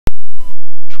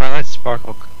Twilight's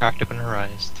sparkle cracked open her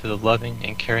eyes to the loving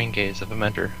and caring gaze of a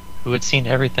mentor who had seen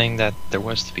everything that there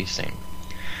was to be seen.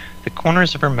 The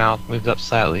corners of her mouth moved up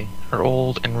slightly, her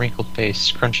old and wrinkled face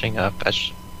scrunching up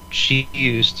as she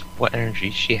used what energy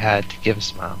she had to give a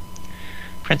smile.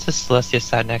 Princess Celestia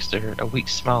sat next to her, a weak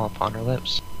smile upon her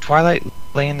lips. Twilight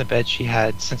lay in the bed she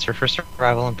had since her first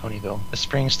arrival in Ponyville, the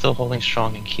spring still holding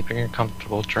strong and keeping her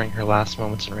comfortable during her last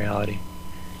moments in reality.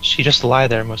 She just lay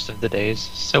there most of the days,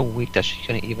 so weak that she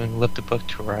couldn't even lift a book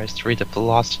to her eyes to read the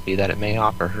philosophy that it may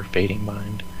offer her fading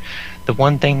mind. The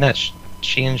one thing that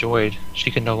she enjoyed she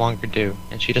could no longer do,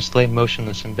 and she just lay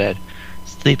motionless in bed,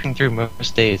 sleeping through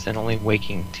most days and only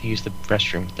waking to use the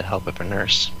restroom with the help of a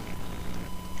nurse.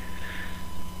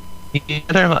 The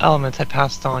other elements had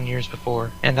passed on years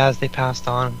before, and as they passed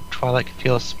on, Twilight could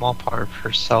feel a small part of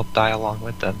herself die along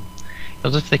with them. It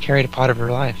was as if they carried a part of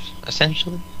her life.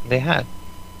 Essentially, they had.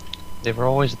 They were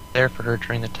always there for her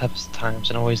during the toughest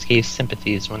times and always gave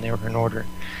sympathies when they were in order.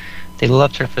 They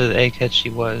loved her for the egghead she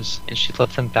was, and she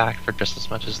loved them back for just as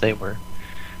much as they were.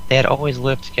 They had always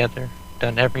lived together,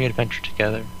 done every adventure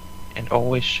together, and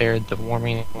always shared the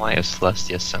warming light of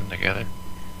Celestia's sun together.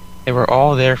 They were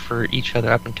all there for each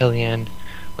other up until the end,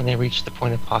 when they reached the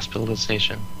point of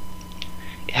hospitalization.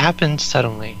 It happened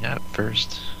suddenly at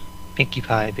first, Pinkie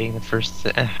Pie being the first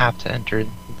to have to enter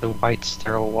the white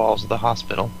sterile walls of the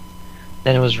hospital.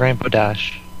 Then it was Rainbow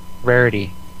Dash,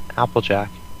 Rarity,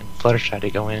 Applejack, and Fluttershy to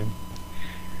go in.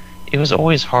 It was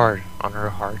always hard on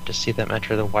her heart to see them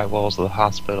enter the white walls of the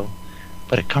hospital,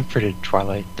 but it comforted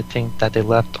Twilight to think that they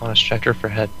left on a stretcher for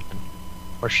heaven,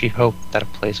 where she hoped that a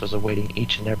place was awaiting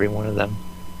each and every one of them.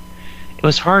 It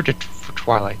was hard for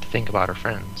Twilight to think about her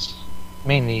friends,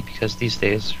 mainly because these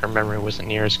days her memory wasn't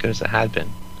near as good as it had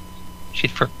been.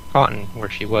 She'd forgotten where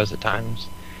she was at times,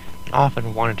 and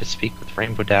often wanted to speak with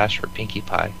Rainbow Dash or Pinkie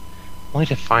Pie, only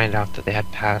to find out that they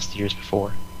had passed years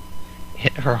before. It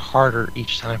hit her harder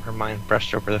each time her mind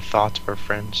brushed over the thoughts of her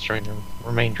friends during the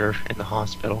remainder in the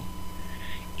hospital.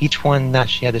 Each one that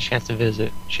she had the chance to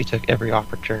visit, she took every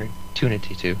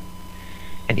opportunity to,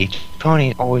 and each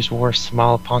pony always wore a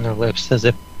smile upon their lips as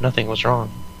if nothing was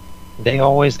wrong. They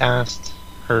always asked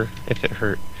her if it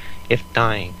hurt, if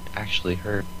dying actually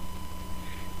hurt.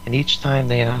 And each time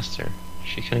they asked her,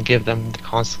 she couldn't give them the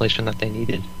consolation that they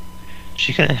needed.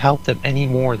 She couldn't help them any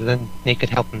more than they could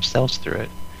help themselves through it.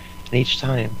 And each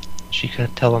time, she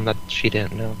couldn't tell them that she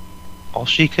didn't know. All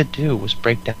she could do was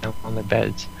break down on the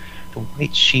beds, the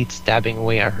white sheets dabbing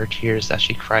away at her tears as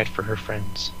she cried for her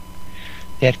friends.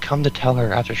 They had come to tell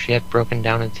her after she had broken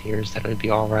down in tears that it would be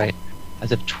all right,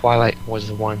 as if Twilight was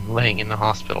the one laying in the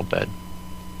hospital bed.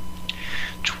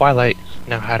 Twilight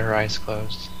now had her eyes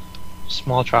closed,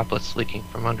 small droplets leaking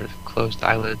from under the closed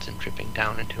eyelids and dripping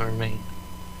down into her mane.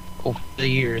 Over the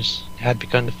years, it had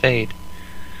begun to fade.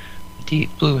 The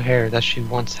deep blue hair that she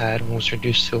once had was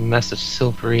reduced to a mess of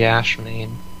silvery ash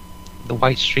mane. The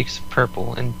white streaks of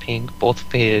purple and pink both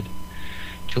faded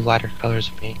to lighter colors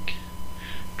of pink.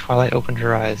 Twilight opened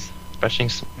her eyes, brushing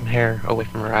some hair away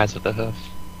from her eyes with a hoof.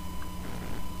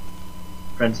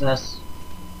 Princess?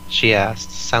 She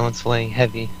asked, silence laying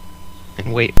heavy,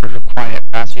 and wait for her quiet,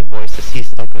 raspy voice to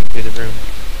cease echoing through the room.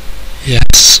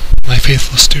 Yes, my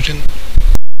faithful student.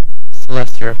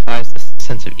 Celestia replies, a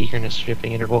sense of eagerness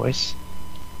dripping in her voice.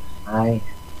 I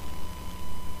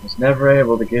was never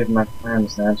able to give my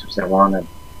friends the answers they wanted,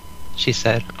 she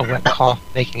said, a wet cough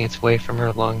making its way from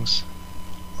her lungs.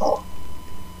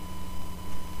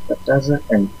 But does it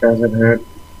hurt?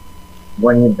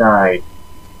 When you died,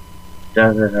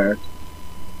 does it hurt?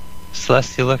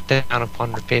 Celestia looked down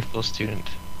upon her faithful student,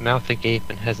 mouth agape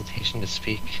in hesitation to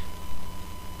speak.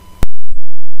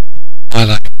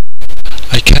 Twilight,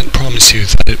 I can't promise you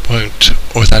that it won't,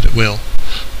 or that it will,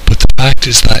 but the fact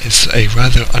is that it's a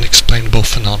rather unexplainable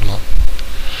phenomenon.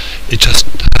 It just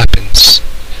happens,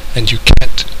 and you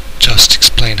can't just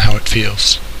explain how it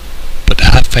feels. But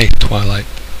have faith, Twilight.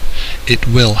 It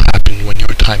will happen when your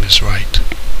time is right.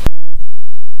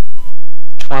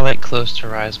 Twilight closed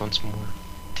her eyes once more,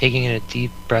 taking in a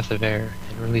deep breath of air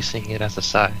and releasing it as a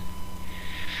sigh.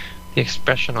 The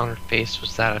expression on her face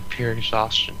was that of pure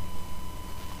exhaustion.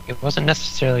 It wasn't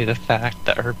necessarily the fact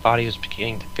that her body was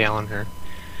beginning to fail on her,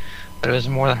 but it was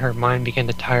more that her mind began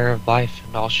to tire of life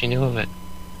and all she knew of it.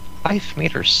 Life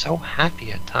made her so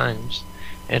happy at times,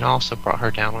 and it also brought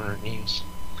her down on her knees.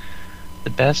 The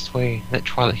best way that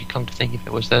Twilight could come to think of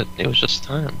it was that it was just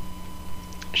time.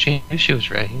 She knew she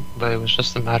was ready, but it was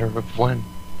just a matter of when.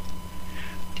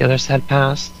 The others had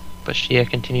passed, but she had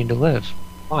continued to live.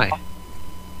 Why?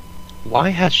 Why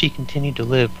had she continued to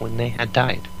live when they had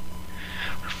died?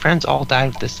 Her friends all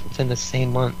died within the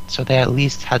same month, so they at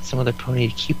least had some other pony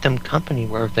to keep them company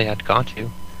wherever they had gone to.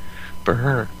 But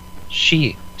her,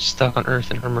 she, stuck on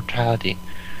Earth in her mortality,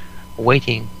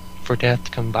 waiting for death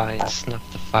to come by and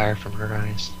snuff the fire from her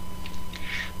eyes.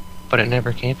 But it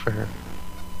never came for her.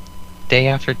 Day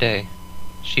after day,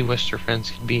 she wished her friends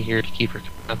could be here to keep her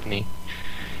company.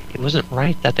 It wasn't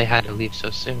right that they had to leave so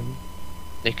soon.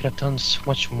 They could have done so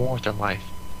much more with their life.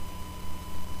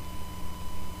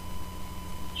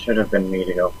 Should have been me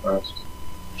to go first.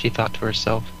 She thought to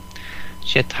herself.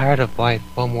 She had tired of life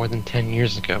well more than 10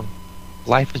 years ago.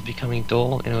 Life was becoming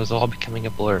dull and it was all becoming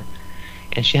a blur.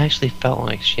 And she actually felt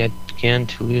like she had begun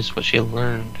to lose what she had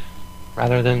learned,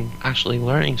 rather than actually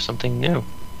learning something new.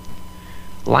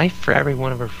 Life for every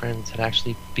one of her friends had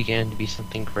actually began to be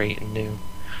something great and new.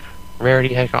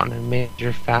 Rarity had gotten a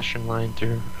major fashion line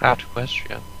throughout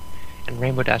Equestria, and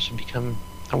Rainbow Dash had become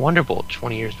a Wonderbolt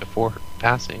 20 years before her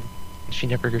passing, and she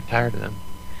never grew tired of them.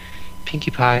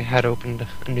 Pinkie Pie had opened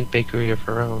a new bakery of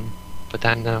her own, but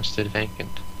that now stood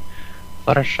vacant.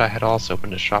 Fluttershy had also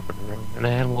opened a shop of her own, an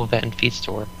animal vet and feed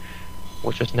store,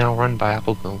 which was now run by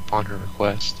Applebloom upon her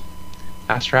request.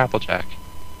 As for Applejack,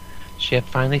 she had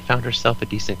finally found herself a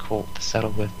decent colt to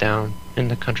settle with down in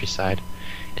the countryside,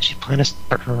 and she planned to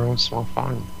start her own small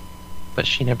farm. But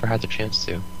she never had the chance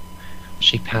to.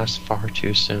 She passed far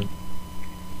too soon.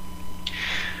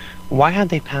 Why had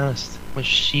they passed when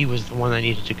she was the one that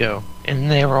needed to go,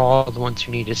 and they were all the ones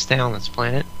who needed to stay on this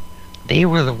planet? They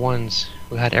were the ones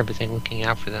who had everything looking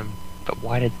out for them, but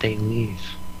why did they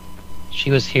leave? She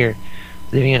was here,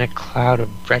 living in a cloud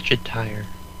of wretched tire,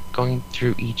 going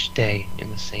through each day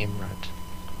in the same rut.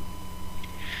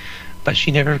 But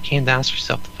she never came to ask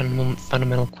herself the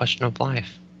fundamental question of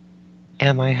life.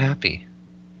 Am I happy?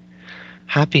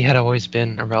 Happy had always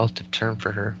been a relative term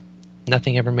for her.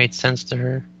 Nothing ever made sense to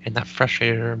her, and that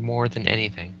frustrated her more than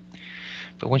anything.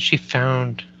 But when she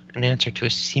found an answer to a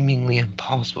seemingly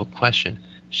impossible question,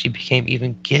 she became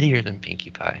even giddier than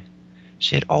Pinkie Pie.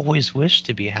 She had always wished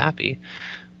to be happy,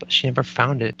 but she never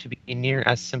found it to be near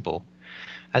as simple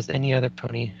as any other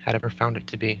pony had ever found it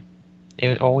to be.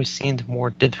 It always seemed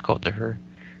more difficult to her,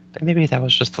 but maybe that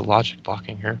was just the logic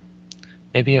blocking her.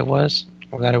 Maybe it was,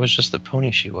 or that it was just the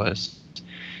pony she was,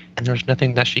 and there was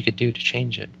nothing that she could do to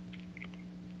change it.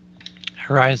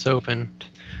 Her eyes opened,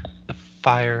 the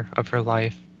fire of her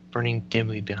life burning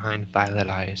dimly behind violet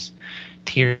eyes,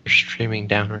 tears streaming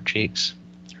down her cheeks.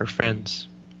 Her friends,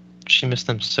 she missed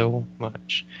them so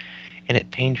much, and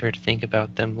it pained her to think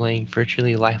about them laying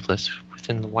virtually lifeless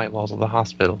within the white walls of the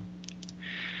hospital.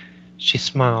 She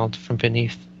smiled from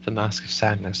beneath the mask of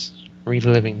sadness,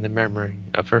 reliving the memory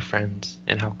of her friends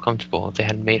and how comfortable they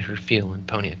had made her feel in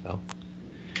Ponyville.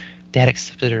 They had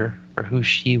accepted her for who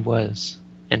she was,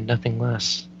 and nothing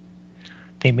less.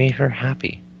 They made her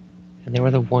happy, and they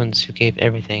were the ones who gave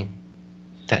everything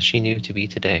that she knew to be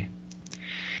today.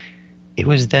 It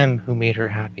was them who made her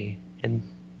happy, and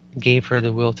gave her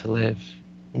the will to live,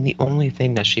 and the only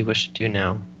thing that she wished to do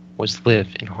now was live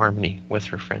in harmony with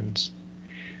her friends.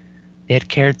 They had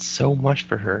cared so much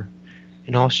for her,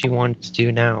 and all she wanted to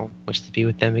do now was to be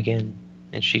with them again,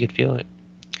 and she could feel it.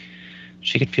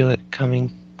 She could feel it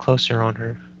coming closer on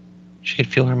her. She could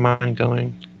feel her mind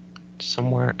going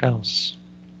somewhere else.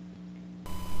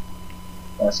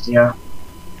 Celestia?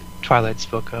 Twilight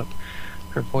spoke up,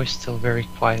 her voice still very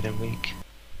quiet and weak.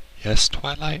 Yes,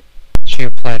 Twilight? She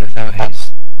replied without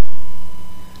haste.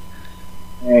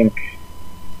 I think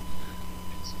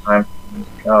it's time for me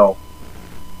to go.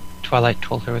 Twilight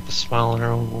told her with a smile on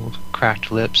her old,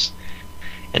 cracked lips,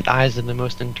 and eyes of the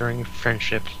most enduring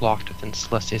friendship locked within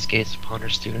Celestia's gaze upon her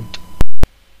student.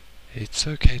 It's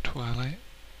okay, Twilight.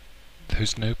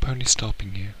 There's no pony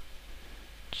stopping you.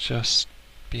 Just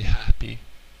be happy.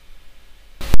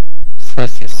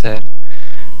 Celestia said,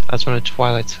 as one of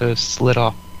Twilight's hooves slid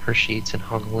off her sheets and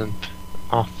hung limp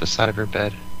off the side of her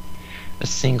bed. A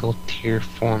single tear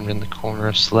formed in the corner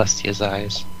of Celestia's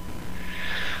eyes,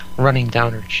 running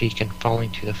down her cheek and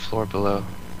falling to the floor below.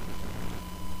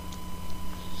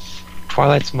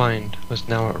 Twilight's mind was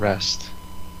now at rest,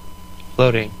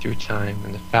 floating through time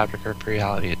in the fabric of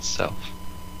reality itself.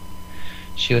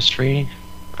 She was free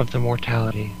of the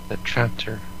mortality that trapped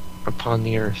her upon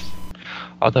the earth,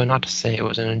 although not to say it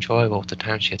was enjoyable the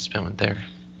time she had spent there.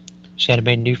 She had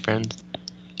made new friends,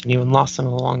 and even lost them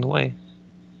along the way.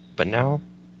 But now,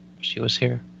 she was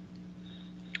here.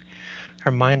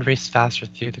 Her mind raced faster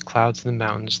through the clouds and the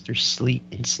mountains, through sleet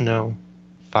and snow,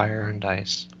 fire and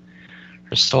ice.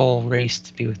 Her soul raced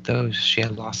to be with those she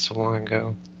had lost so long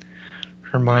ago,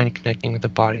 her mind connecting with a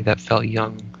body that felt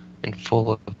young and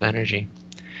full of energy.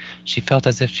 She felt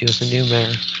as if she was a new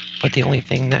mare, But the only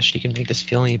thing that she could make us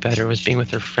feel any better was being with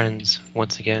her friends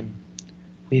once again.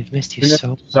 We've missed you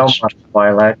so much.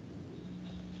 Twilight.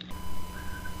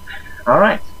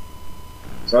 Alright.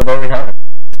 So there we have it.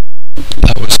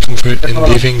 That was Comfort in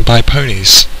Leaving by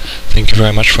Ponies. Thank you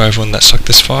very much for everyone that stuck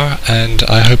this far, and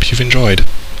I hope you've enjoyed.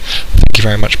 Thank you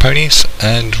very much, Ponies,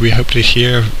 and we hope to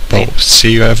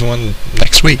see you everyone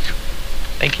next week.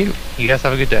 Thank you. You guys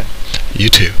have a good day. You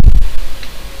too.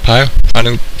 Pyro,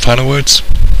 final words?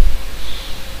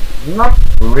 Not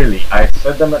really. I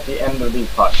said them at the end of the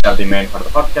main part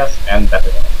of the podcast, and that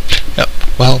is all. Yep.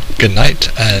 Well, good night,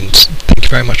 and thank you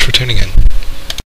very much for tuning in.